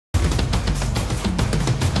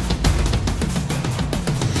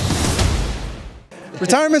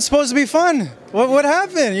Retirement's supposed to be fun. What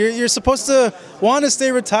happened? You're supposed to want to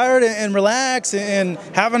stay retired and relax and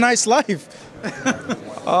have a nice life.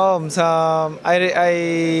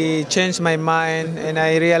 I changed my mind and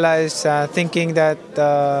I realized thinking that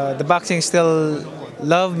the boxing still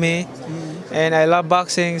love me and I love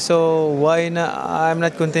boxing, so why not? I'm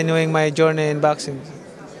not continuing my journey in boxing.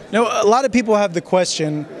 Now, a lot of people have the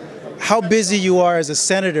question, how busy you are as a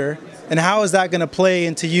senator and how is that going to play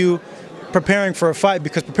into you preparing for a fight?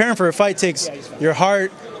 Because preparing for a fight takes your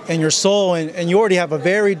heart and your soul, and you already have a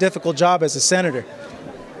very difficult job as a senator.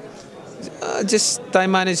 Just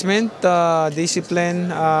time management,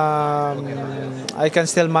 discipline. I can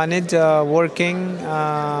still manage working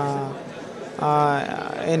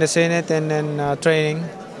in the Senate and then training.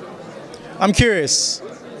 I'm curious,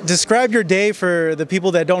 describe your day for the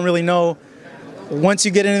people that don't really know, once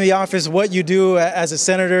you get into the office, what you do as a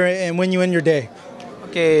senator and when you end your day.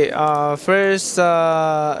 Okay, first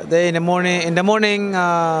day in the morning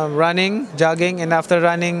running, jogging, and after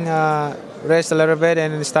running rest a little bit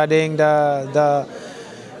and studying the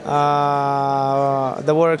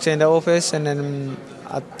works in the office, and then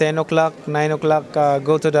at 10 o'clock, 9 o'clock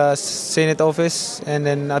go to the Senate office and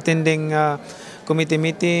then attending committee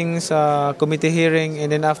meetings, committee hearing,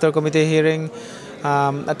 and then after committee hearing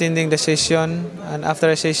attending the session, and after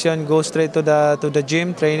a session go straight to the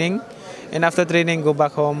gym training. And after training, go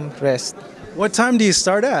back home, rest. What time do you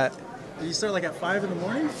start at? Do you start like at 5 in the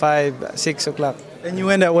morning? 5, 6 o'clock. And you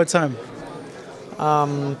end at what time?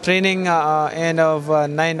 Training end of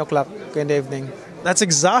 9 o'clock in the evening. That's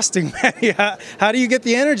exhausting, man. How do you get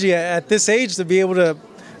the energy at this age to be able to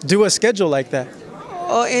do a schedule like that?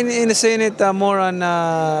 Oh, in the Senate, more on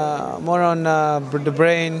the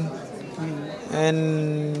brain,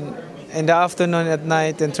 and in the afternoon at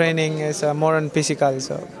night and training is more on physical.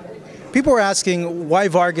 So. People are asking why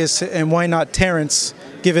Vargas and why not Terrence,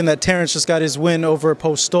 given that Terrence just got his win over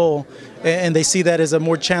Postol, and they see that as a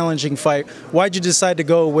more challenging fight. Why'd you decide to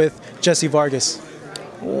go with Jesse Vargas?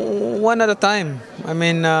 One at a time. I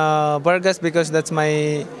mean, Vargas, because that's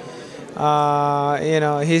my,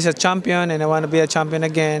 he's a champion and I want to be a champion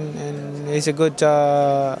again, and he's a good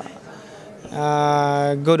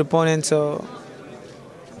opponent, so.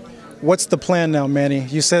 What's the plan now, Manny?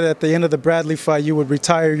 You said at the end of the Bradley fight you would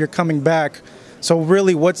retire, you're coming back. So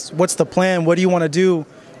really, what's the plan? What do you want to do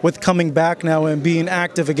with coming back now and being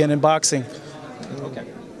active again in boxing? Okay.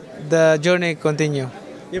 The journey continue.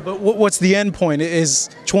 Yeah, but what's the end point? Is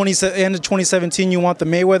end of 2017 you want the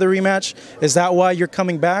Mayweather rematch? Is that why you're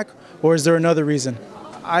coming back, or is there another reason?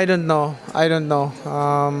 I don't know.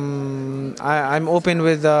 I'm open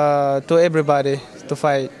with to everybody to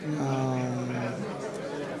fight.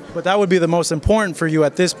 But that would be the most important for you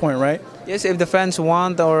at this point, right? Yes, if the fans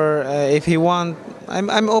want, or if he want,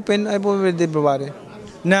 I'm open. I'm open with everybody.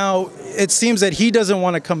 Now, it seems that he doesn't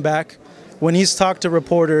want to come back. When he's talked to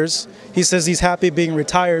reporters, he says he's happy being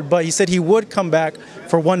retired, but he said he would come back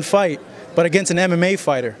for one fight, but against an MMA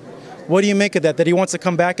fighter. What do you make of that he wants to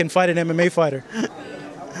come back and fight an MMA fighter?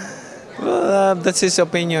 Well, that's his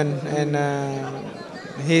opinion, and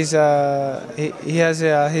he has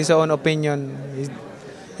his own opinion.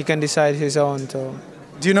 He can decide his own. So.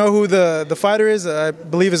 Do you know who the fighter is? I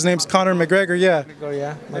believe his name's Conor McGregor. Yeah. McGregor,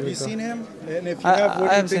 yeah. Have you seen him? And if you have, what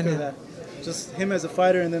do you think of that? Just him as a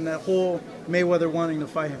fighter, and then that whole Mayweather wanting to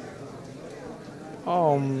fight him.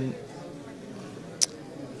 I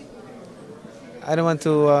don't want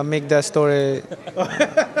to make that story.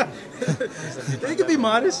 You can be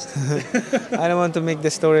modest. I don't want to make the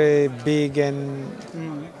story big and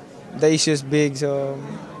the issues big. So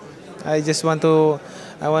I just want to.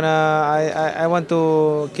 I want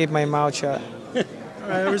to keep my mouth shut. All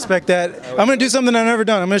right, I respect that. I'm going to do something I've never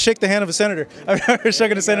done. I'm going to shake the hand of a senator. I've never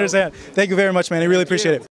shaken a senator's hand. Thank you very much, man. I really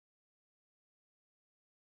appreciate it.